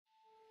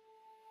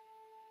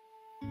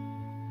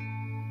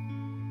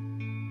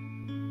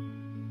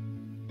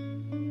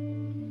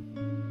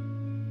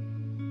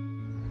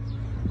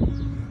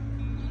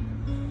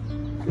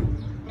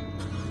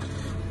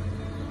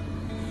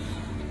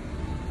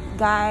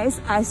guys,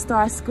 I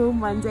start school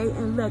Monday,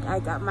 and look, I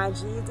got my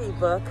GED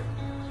book.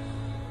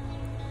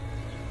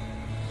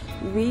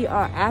 We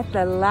are at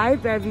the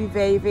library,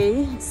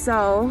 baby.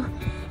 So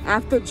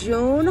after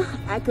June,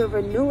 I could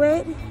renew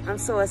it. I'm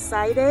so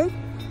excited.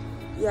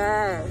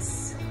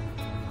 Yes.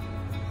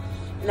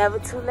 Never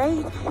too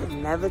late.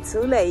 Never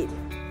too late.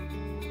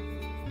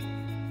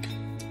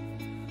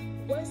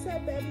 What's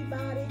up,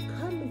 everybody?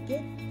 Come and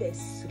get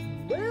this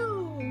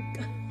milk.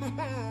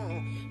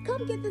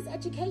 Come get this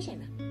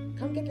education.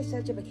 Come get this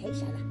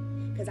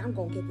education. Because I'm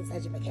going to get this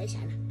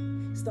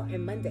education.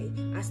 Starting Monday,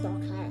 I start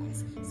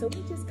class. So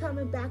we just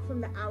coming back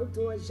from the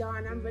outdoors, y'all,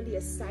 and I'm really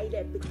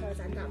excited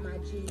because I got my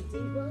GED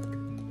book.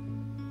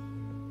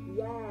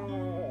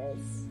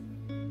 Yes.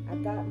 I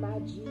got my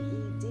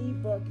GED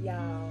book,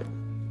 y'all.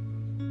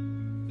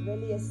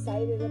 Really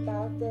excited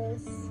about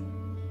this.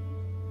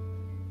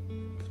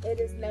 It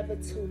is never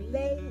too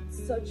late.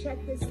 So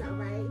check this out,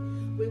 right?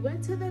 We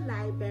went to the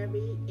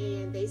library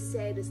and they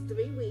said it's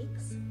 3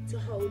 weeks to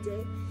hold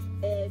it.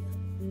 If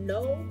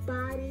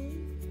nobody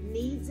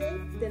needs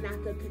it, then I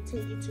could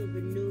continue to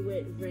renew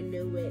it.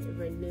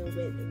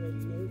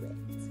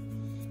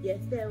 You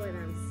feel what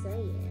I'm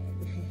saying?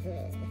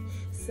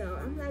 So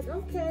I'm like,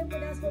 okay, well,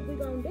 that's what we're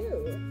gonna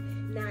do.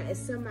 Now, if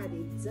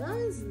somebody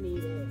does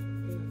need it,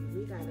 then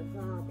we got a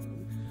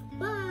problem.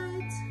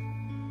 But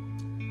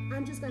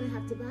I'm just gonna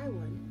have to buy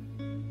one.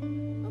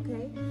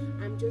 Okay?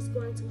 I'm just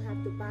going to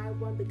have to buy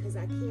one because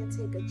I can't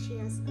take a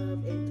chance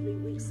of in 3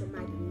 weeks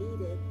somebody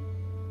need it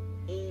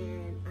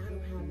and I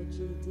don't have a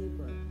GED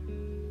book.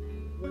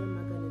 What am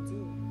I gonna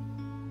do?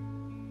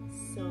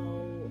 So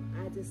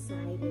I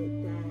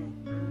decided that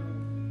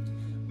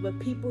when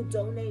people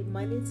donate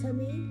money to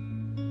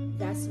me,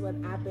 that's what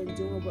I've been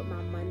doing with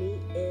my money,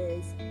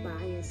 is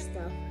buying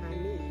stuff I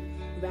need.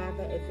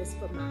 Rather if it's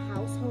for my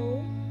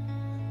household,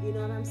 you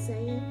know what I'm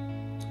saying?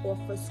 Or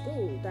for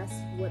school, that's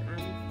what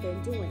I've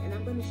been doing. And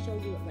I'm gonna show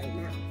you it right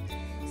now.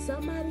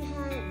 Somebody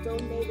had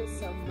donated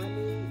some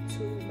money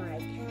to my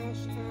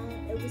Cash App.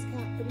 It was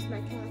my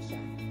Cash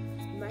App.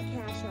 My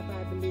Cash App,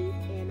 I believe,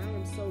 and I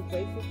am so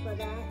grateful for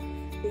that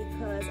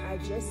because I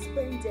just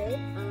spent it.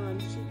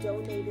 She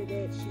donated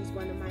it. She's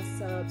one of my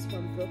subs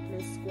from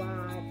Brooklyn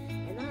Squad,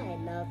 and I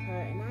love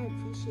her and I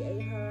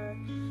appreciate her.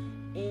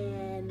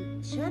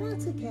 And shout out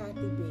to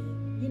Kathy B.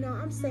 You know,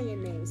 I'm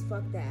saying names,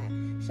 fuck that.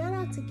 Shout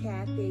out to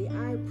Kathy.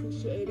 I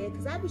appreciate it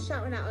because I be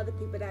shouting out other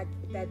people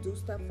that do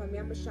stuff for me.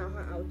 I'm gonna shout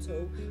her out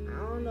too. I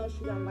don't know if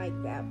she don't like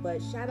that, but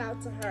shout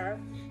out to her.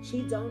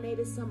 She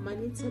donated some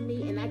money to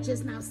me and I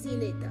just now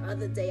seen it the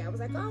other day. I was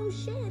like, oh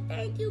shit,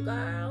 thank you,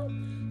 girl.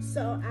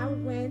 So I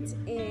went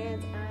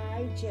and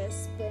I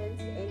just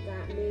spent and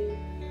got me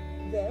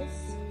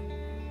this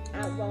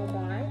at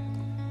Walmart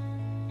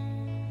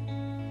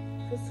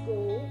for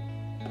school,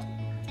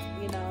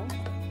 you know.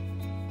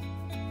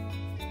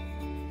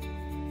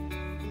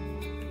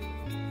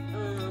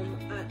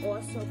 I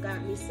also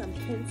got me some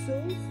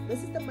pencils.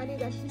 This is the money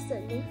that she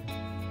sent me.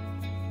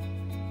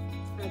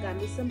 I got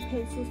me some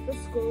pencils for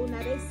school.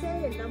 Now they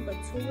say the number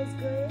 2 is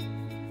good.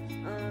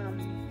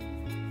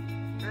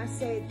 I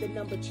say the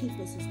number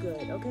cheapest is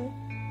good, okay?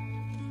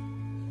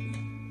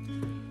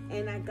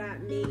 And I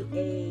got me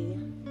a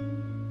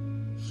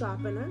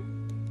sharpener.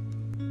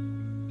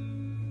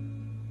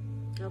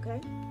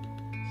 Okay?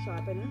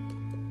 Sharpener.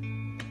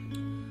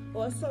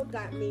 Also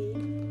got me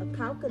a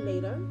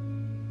calculator.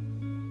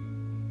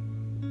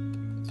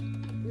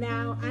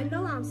 Now, I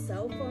know our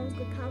cell phones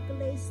could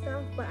calculate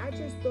stuff, but I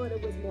just thought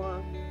it was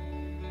more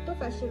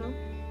professional.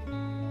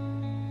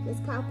 This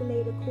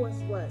calculator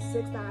costs, what,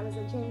 $6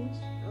 and change?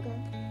 Okay.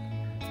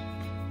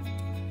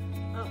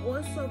 I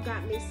also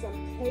got me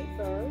some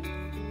paper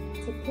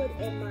to put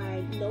in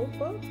my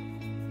notebook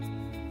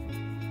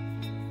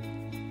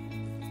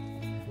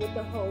with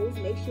the holes.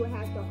 Make sure it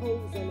has the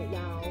holes in it,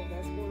 y'all.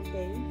 That's one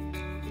thing.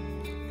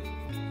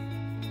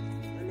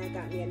 And I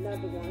got me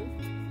another one.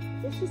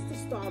 It's just to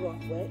start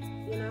off with,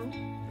 you know,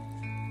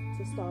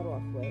 to start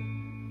off with.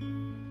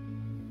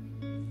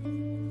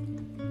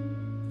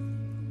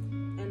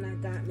 And I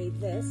got me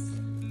this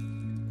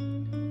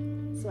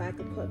so I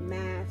could put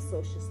math,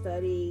 social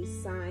studies,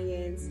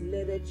 science,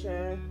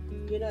 literature,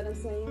 you know what I'm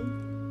saying?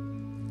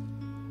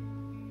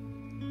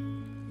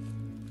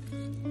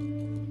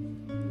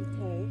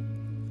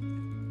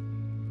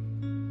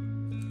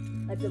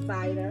 Okay. A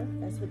divider,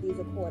 that's what these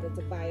are called, a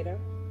divider.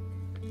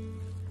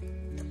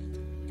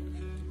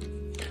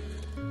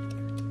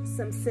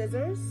 Some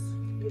scissors,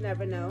 you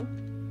never know.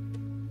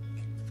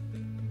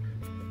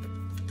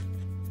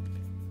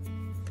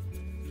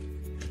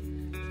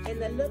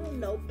 And a little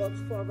notebook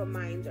for a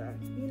reminder.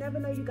 You never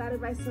know, you gotta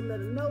write some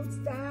little notes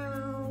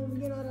down,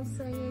 you know what I'm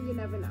saying? You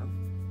never know.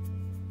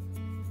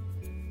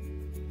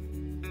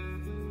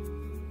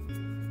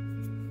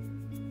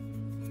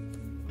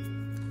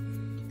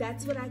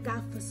 That's what I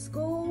got for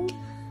school.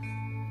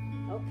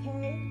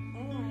 Okay,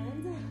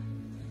 and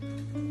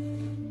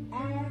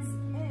as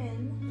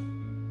in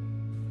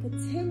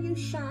continue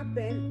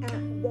shopping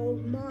at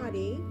Walmart,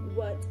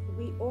 what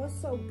we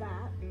also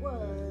got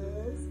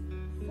was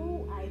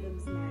food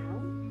items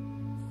now.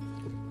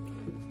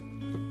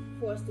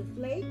 Frosted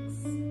Flakes.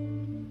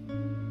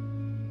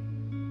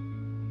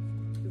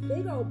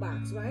 Big old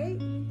box, right?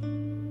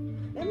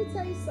 Let me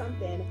tell you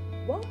something.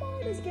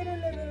 Walmart is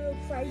getting a little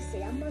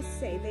pricey. I must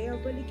say, they are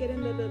really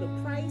getting a little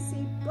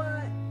pricey,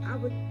 but I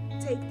would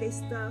take their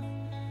stuff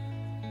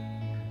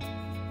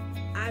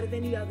out of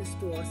any other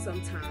store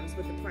sometimes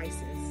with the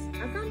prices.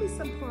 I got me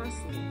some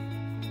parsley.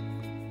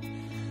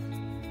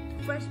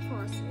 Fresh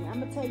parsley. I'm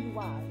gonna tell you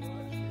why.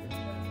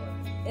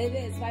 It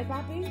is, right,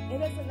 Poppy?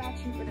 It is a lot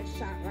cheaper than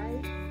shop,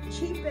 right?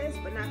 Cheapest,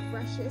 but not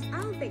freshest.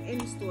 I don't think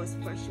any store is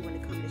fresher when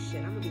it comes to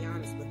shit. I'm gonna be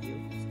honest with you.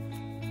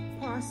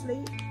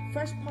 Parsley,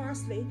 fresh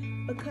parsley,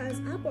 because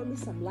I bought me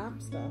some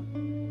lobster.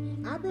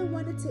 I've been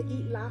wanting to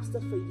eat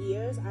lobster for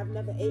years. I've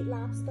never ate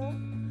lobster.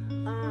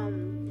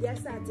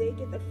 Yes, I did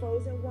get the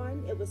frozen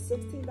one. It was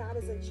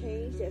 $16 and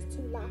change. There's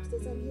 2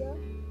 lobsters in here.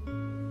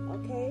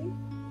 Okay?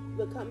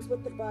 It comes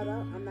with the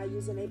butter. I'm not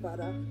using any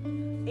butter.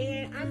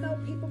 And I know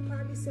people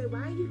probably say,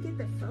 why you get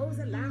the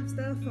frozen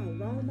lobster from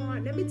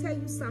Walmart? Let me tell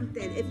you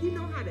something. If you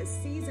know how to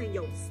season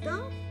your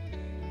stuff,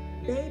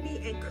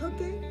 baby, and cook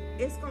it,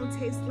 it's going to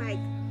taste like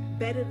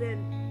better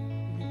than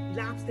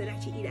lobster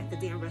that you eat at the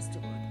damn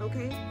restaurant,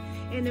 okay?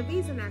 And the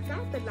reason I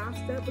got the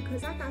lobster,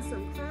 because I got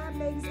some crab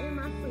legs in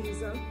my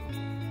freezer,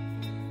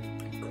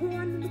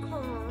 corn in the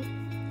car,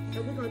 and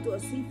we're going to do a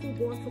seafood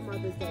boil for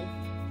Mother's Day.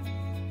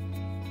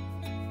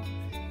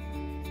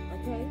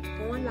 Okay?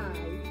 Going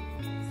live.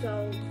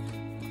 So,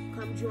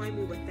 come join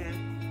me with that.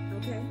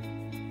 Okay?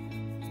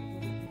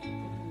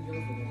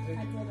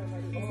 I did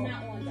already. It's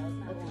not on though.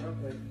 It's not on.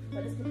 Okay.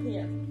 But it's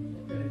prepared.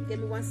 Okay. Give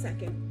me 1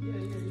 second.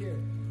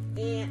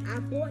 Yeah. And I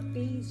bought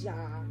these,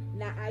 y'all.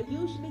 Now, I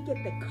usually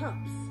get the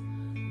cups.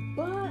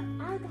 But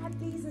I got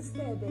these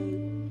instead,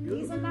 babe.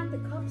 These are not the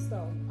cups,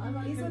 though.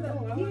 These are the,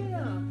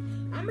 yeah.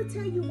 I'm going to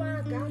tell you why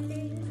I got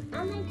these.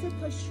 I like to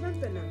put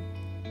shrimp in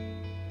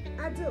them.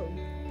 I do.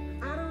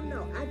 I don't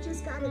know. I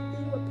just got a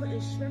thing with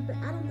putting shrimp in.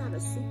 I'm not a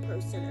soup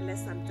person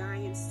unless I'm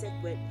dying sick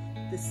with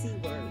the C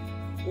word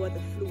or the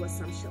flu or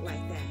some shit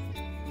like that.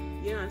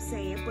 You know what I'm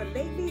saying? But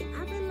lately,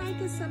 I've been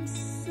liking some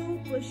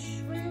soup with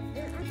shrimp,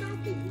 and I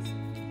got these.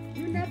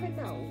 You never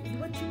know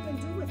what you can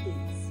do with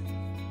these.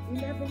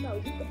 You never know.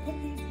 You can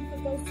put these, you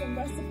can throw some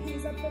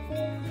recipes up in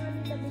there,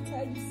 honey. Let me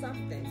tell you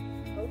something,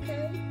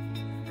 okay?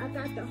 I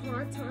got the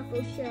hard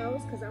taco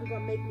shells because I'm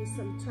going to make me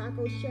some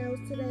taco shells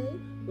today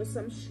with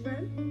some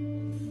shrimp.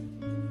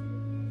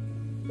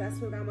 That's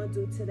what I'm going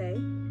to do today.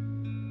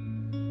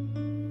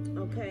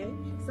 Okay?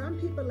 Some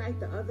people like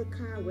the other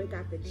kind where it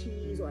got the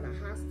cheese or the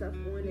hot stuff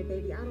on it,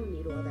 baby. I don't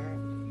need all that.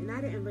 And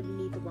I didn't really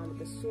need the one with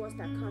the sauce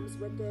that comes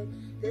with it.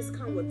 This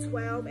comes with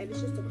 12 and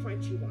it's just the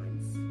crunchy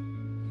ones.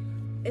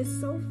 It's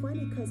so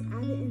funny because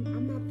I'm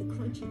not the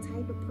crunchy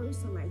type of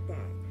person like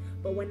that.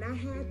 But when I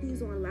had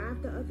these on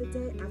live the other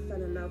day, I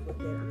fell in love with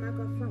it. I'm not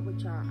gonna front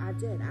with y'all. I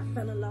did. I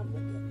fell in love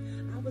with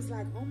it. I was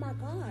like, oh my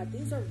God,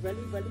 these are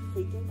really, really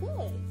freaking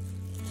good.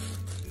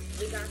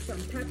 We got some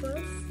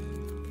peppers.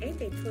 Ain't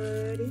they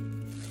pretty?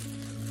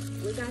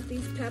 We got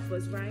these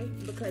peppers, right?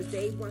 Because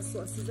they want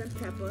sauces and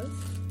peppers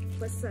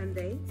for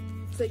Sunday.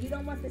 So you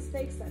don't want the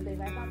steak Sunday,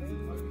 right, Bobby?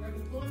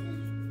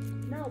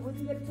 No, we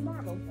can get it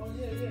tomorrow. Oh,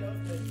 yeah,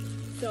 okay.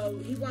 So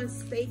he wants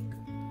steak,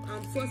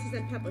 sauces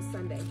and peppers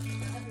Sunday. I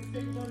have a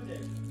steak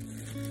Monday.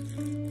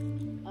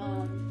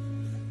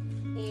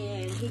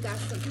 And he got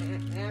some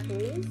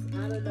apples.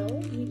 I don't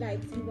know. He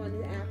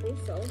wanted apples,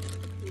 so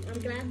I'm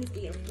glad he's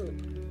eating fruit.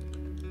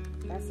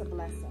 That's a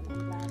blessing.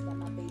 I'm glad that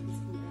my baby's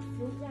eating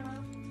fruit,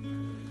 y'all.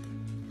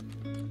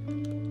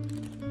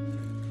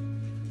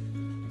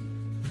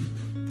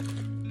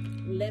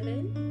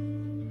 Lemon.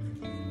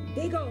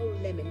 Big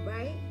old lemon,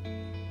 right?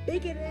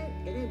 Bigger than,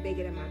 it ain't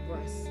bigger than my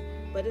breast,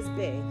 but it's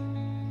big.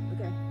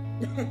 Okay.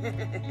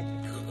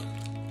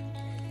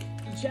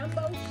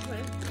 Jumbo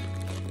shrimp.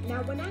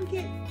 Now, when I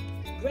get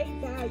Great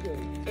Value,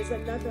 is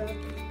another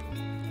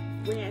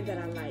brand that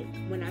I like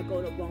when I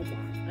go to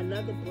Walmart.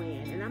 Another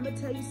brand. And I'm going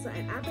to tell you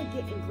something. I've been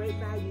getting Great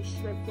Value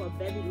shrimp for a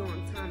very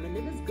long time, and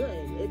it is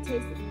good. It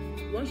tastes,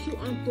 once you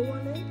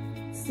unthaw it,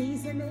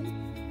 season it,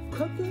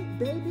 cook it,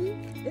 baby,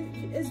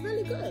 it's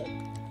really good.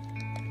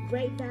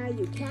 Great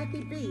Value.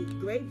 Kathy B.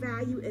 Great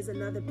Value is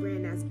another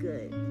brand that's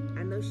good.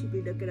 I know she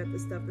be looking up the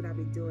stuff that I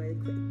be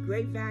doing.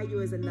 Great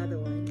Value is another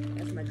one.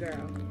 That's my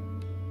girl.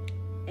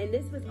 And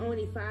this was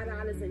only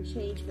 $5 and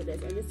change for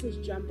this. And this is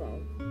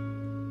jumbo.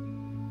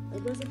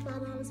 Was it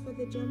 $5 for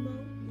the jumbo?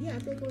 Yeah, I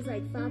think it was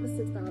like $5 or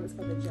 $6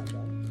 for the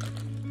jumbo.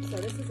 So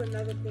this is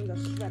another thing of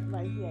shrimp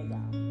right here,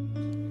 y'all.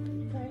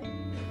 Okay.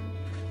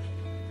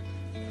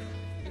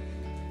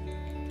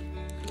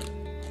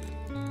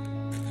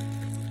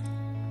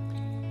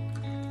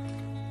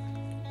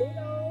 Big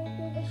old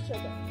thing of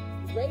sugar.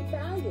 Great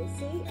Value.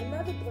 See,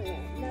 another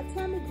brand. Now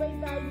tell me Great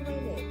Value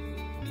ain't it.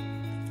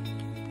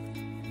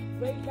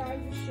 Great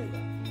Value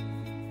sugar.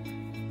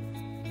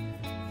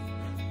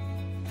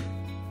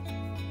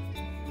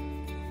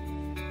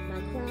 My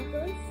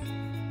crackers,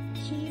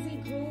 cheesy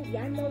groove.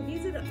 Y'all know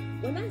these are the,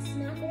 when I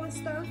snack on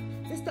stuff,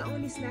 this is the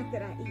only snack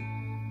that I eat.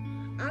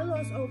 I lost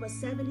lost over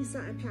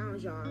 70-something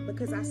pounds, y'all,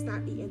 because I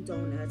stopped eating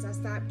donuts. I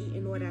stopped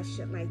eating all that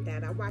shit like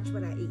that. I watch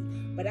what I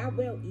eat, but I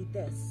will eat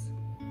this.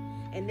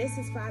 And this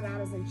is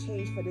 $5 and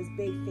change for this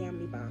big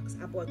family box.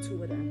 I bought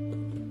 2 of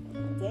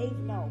them. Dave,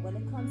 no, when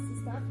it comes to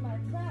stuff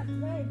like that,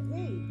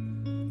 baby.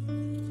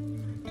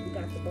 We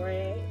got the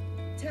bread,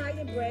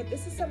 Italian bread.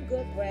 This is some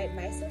good bread,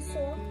 nice and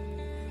soft.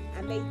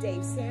 I made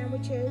Dave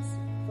sandwiches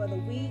for the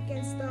week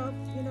and stuff.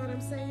 You know what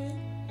I'm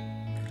saying?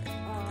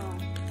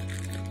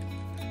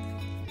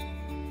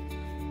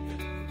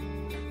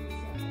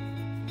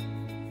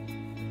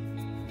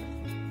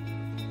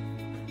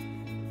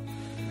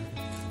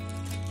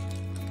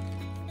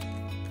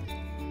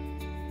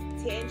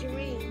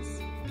 Tangerines,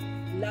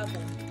 love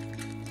them.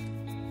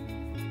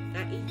 I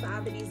eat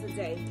 5 of these a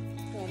day.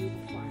 Can't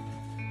even front.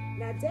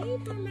 Now,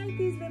 Dave, I like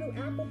these little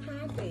apple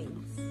pie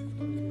things.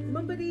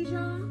 Remember these,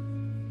 y'all?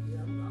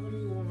 Yeah, I'm gonna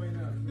eat one right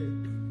now.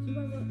 You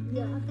want one?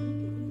 Yeah, I can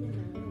eat one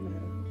now. It don't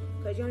matter.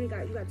 Cause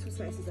you got 2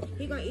 slices of.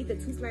 He gonna eat the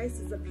 2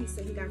 slices of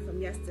pizza he got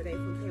from yesterday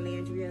from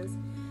Pelandria's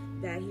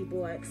that he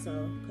bought.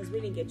 So, cause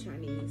we didn't get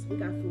Chinese, we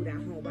got food at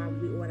home. While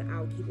we order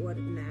out, he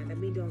ordered that. And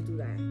we don't do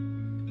that.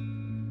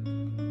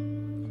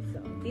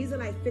 These are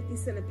like 50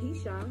 cents a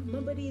piece, y'all.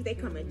 Remember these? They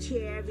come in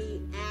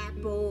cherry,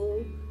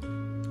 apple,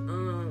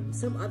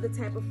 some other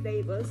type of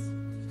flavors.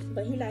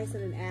 But he likes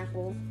it in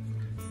apple.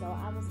 So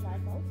I was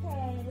like,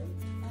 okay.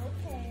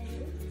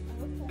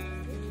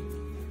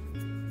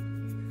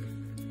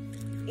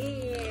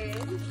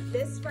 And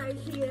this right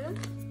here,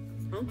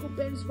 Uncle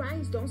Ben's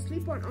rice. Don't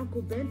sleep on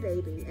Uncle Ben,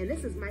 baby. And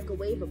this is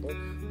microwavable.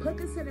 Put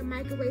this in the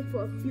microwave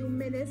for a few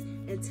minutes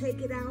and take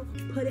it out.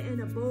 Put it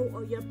in a bowl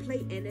or your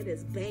plate and it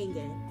is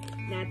banging.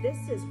 Now this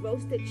is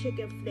roasted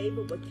chicken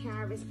flavored with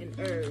carrots and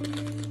herbs.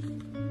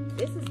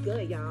 This is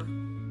good, y'all.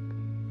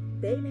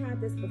 They've had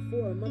this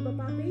before. Remember,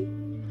 Bobby?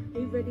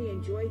 He really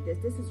enjoyed this.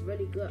 This is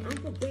really good.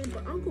 Uncle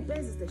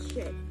Ben's is the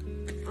shit.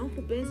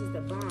 Uncle Ben's is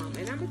the bomb.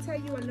 And I'm going to tell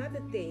you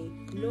another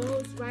thing.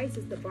 Noel's rice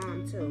is the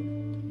bomb too.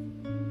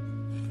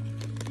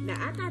 Now,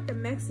 I got the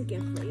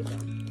Mexican flavor.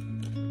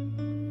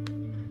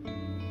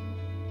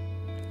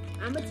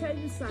 I'm going to tell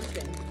you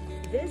something.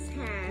 This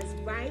has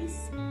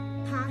rice,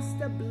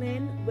 pasta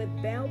blend with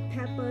bell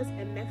peppers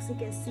and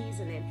Mexican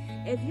seasoning.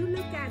 If you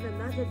look at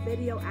another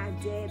video I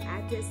did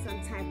some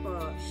type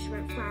of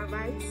shrimp fried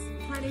rice.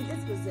 Honey,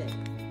 this was it.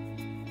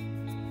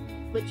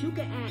 But you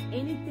can add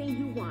anything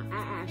you want. I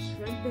add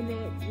shrimp in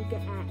it. You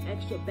can add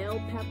extra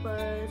bell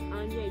peppers,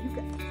 onion.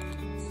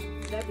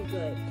 It's very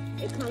good.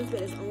 It comes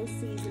with its own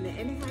seasoning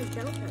and it has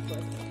bell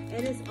peppers.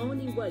 And it's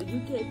only what you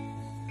get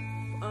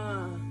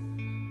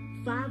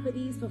 5 of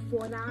these for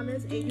 $4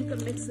 and you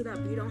can mix it up.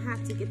 You don't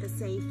have to get the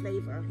same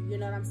flavor. You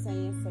know what I'm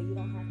saying? So you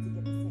don't have to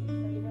get the same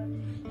flavor.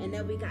 And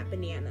then we got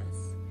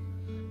bananas.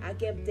 I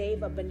give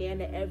Dave a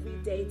banana every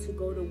day to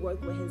go to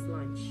work with his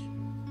lunch.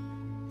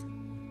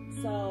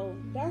 So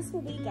that's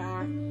what we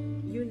got,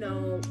 you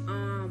know,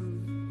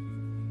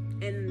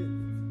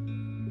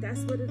 and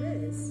that's what it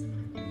is.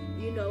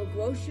 You know,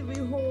 grocery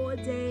haul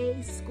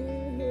day,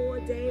 school haul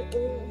day,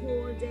 all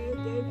haul day.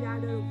 Gave y'all a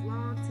little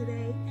vlog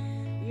today,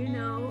 you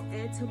know,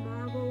 and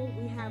tomorrow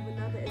we have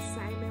another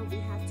assignment. We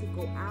have to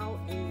go out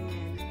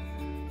and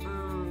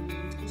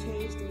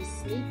change these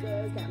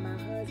sneakers that my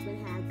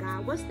husband had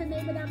got. What's the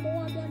name of that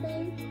mall again,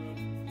 babe?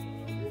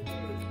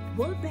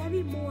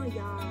 Woodbury Mall,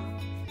 y'all.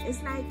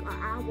 It's like an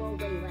hour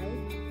away,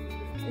 right?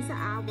 It's an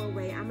hour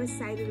away. I'm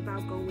excited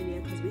about going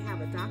there because we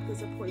have a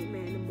doctor's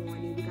appointment in the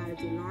morning. We got to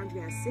do laundry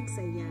at 6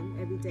 a.m.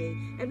 every day.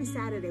 Every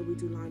Saturday we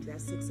do laundry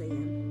at 6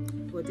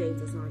 a.m. Well, Dave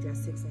does laundry at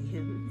 6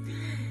 a.m.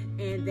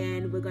 And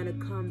then we're going to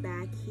come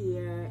back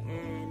here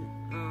and,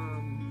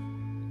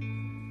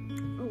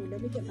 let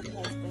me get my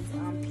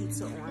husband's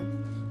pizza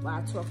on while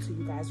I talk to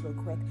you guys real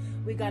quick.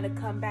 We're going to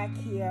come back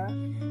here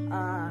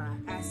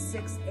at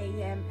 6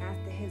 a.m.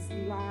 after his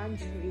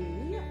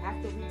laundry,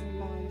 after we do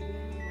laundry.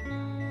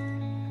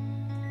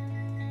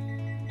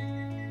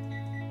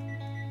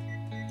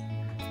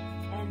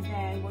 And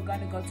then we're going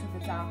to go to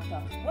the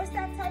doctor. What's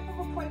that type of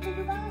appointment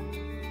you got?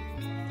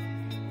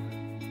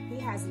 He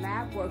has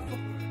lab work.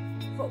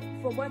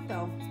 For what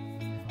though?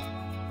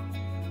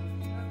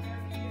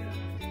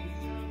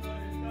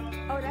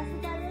 Oh, that's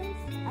what that is?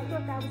 I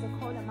thought that was a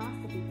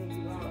colonoscopy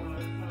thing.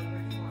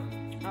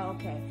 Oh,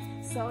 okay.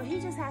 So he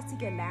just has to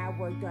get lab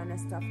work done and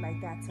stuff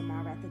like that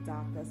tomorrow at the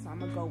doctor. So I'm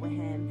going to go with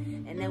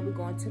him. And then we're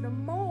going to the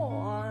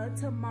mall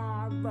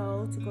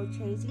tomorrow to go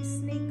change these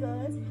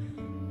sneakers.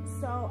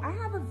 So I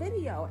have a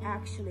video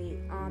actually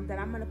that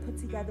I'm going to put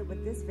together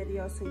with this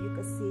video so you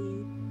can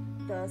see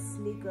the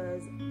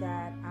sneakers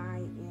that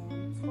I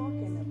am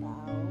talking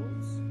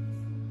about.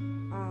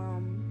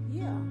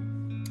 Yeah.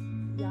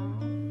 Y'all.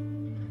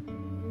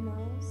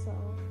 So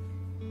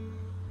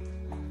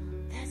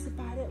that's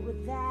about it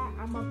with that.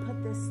 I'm gonna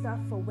put this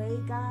stuff away,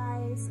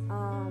 guys.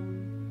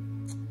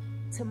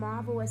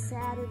 Tomorrow is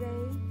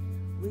Saturday.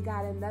 We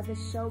got another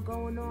show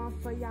going on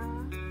for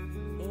y'all,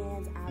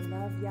 and I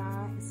love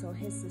y'all. So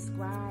hit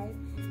subscribe,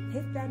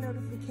 hit that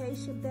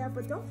notification bell,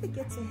 but don't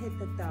forget to hit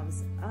the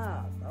thumbs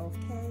up,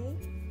 okay?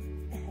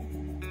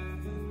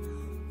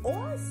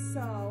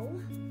 Also,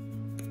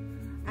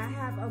 I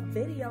have a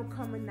video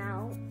coming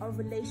out, a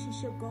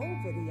relationship goal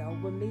video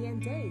with me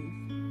and Dave.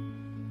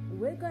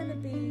 We're going to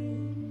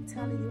be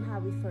telling you how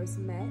we first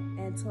met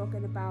and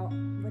talking about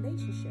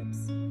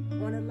relationships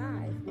on a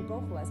live with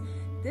both of us.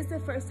 This is the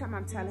first time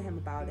I'm telling him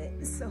about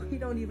it, so he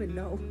don't even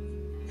know.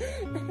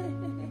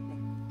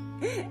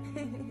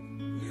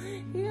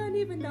 He don't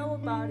even know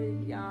about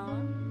it, y'all.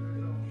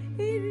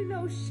 He didn't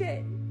know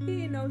shit. He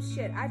didn't know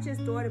shit. I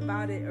just thought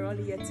about it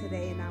earlier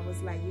today, and I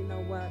was like, you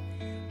know what?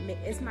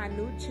 It's my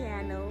new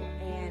channel,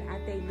 and I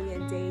think me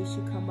and Dave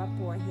should come up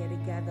on here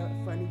together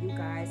in front of you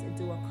guys and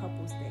do a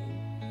couples thing.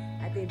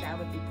 I think that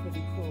would be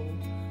pretty cool.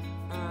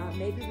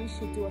 Maybe we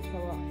should do it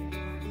for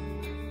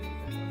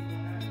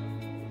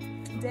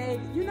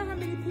Dave, you know how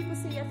many people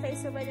see your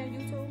face already on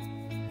YouTube?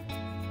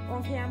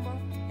 On camera?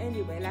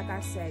 Anyway, like I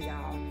said,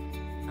 y'all.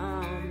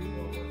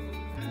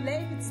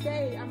 David,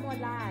 stay. I'm on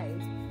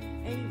live.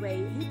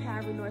 Anyway, he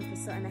paranoid for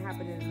something that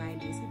happened in the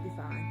 90s. He'll be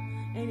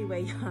fine.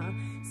 Anyway, y'all.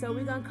 So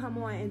we're going to come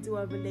on and do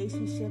a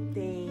relationship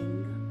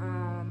thing.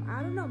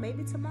 I don't know.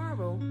 Maybe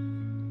tomorrow.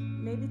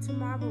 Maybe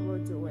tomorrow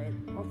we'll do it.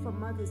 Or for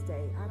Mother's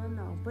Day. I don't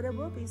know. But it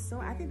will be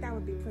soon. I think that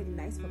would be pretty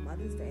nice for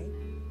Mother's Day.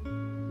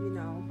 You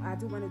know, I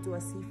do want to do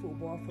a seafood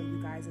ball for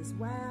you guys as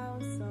well.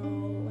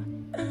 So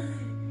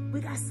we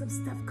got some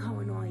stuff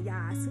going on,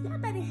 y'all. So y'all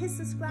better hit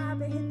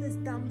subscribe and hit this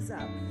thumbs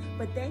up.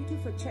 But thank you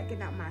for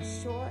checking out my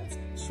shorts.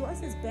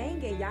 Shorts is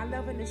banging. Y'all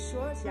loving the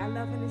shorts? Y'all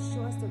loving the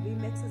shorts, the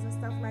remixes and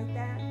stuff like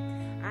that?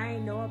 I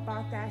ain't know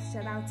about that.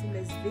 Shout out to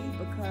Miss V,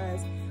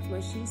 because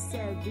when she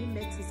said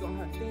remixes on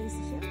her thing,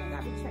 she was like,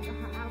 I be checking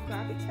her out, girl.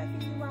 I be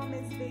checking you out,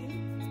 Miss V.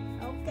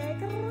 Okay,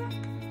 girl.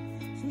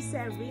 She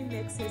said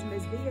remixes.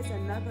 Miss V is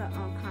another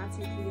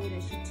content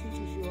creator. She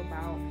teaches you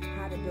about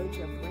how to build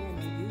your brand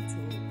on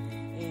YouTube.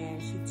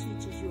 And she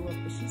teaches you,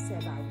 but she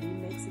said about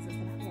remixes and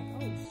stuff. I was like,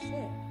 oh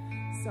shit.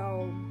 So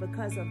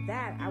because of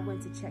that, I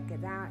went to check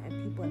it out, and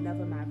people are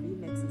loving my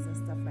remixes and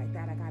stuff like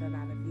that. I got a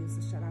lot of views,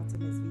 so shout out to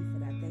Miss V for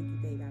that. Thank you,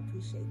 baby. I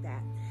appreciate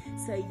that.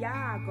 So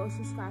y'all, go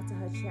subscribe to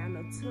her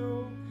channel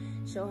too.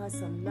 Show her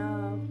some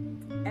love.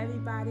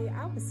 Everybody,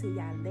 I will see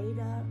y'all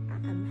later. I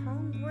am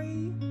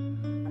hungry.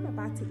 I'm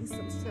about to eat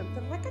some shrimp.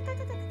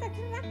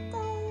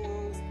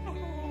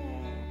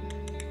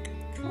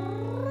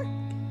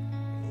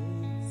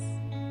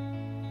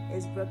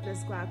 It's Brooklyn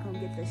Squad. Come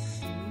get the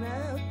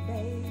smoke,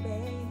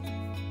 baby.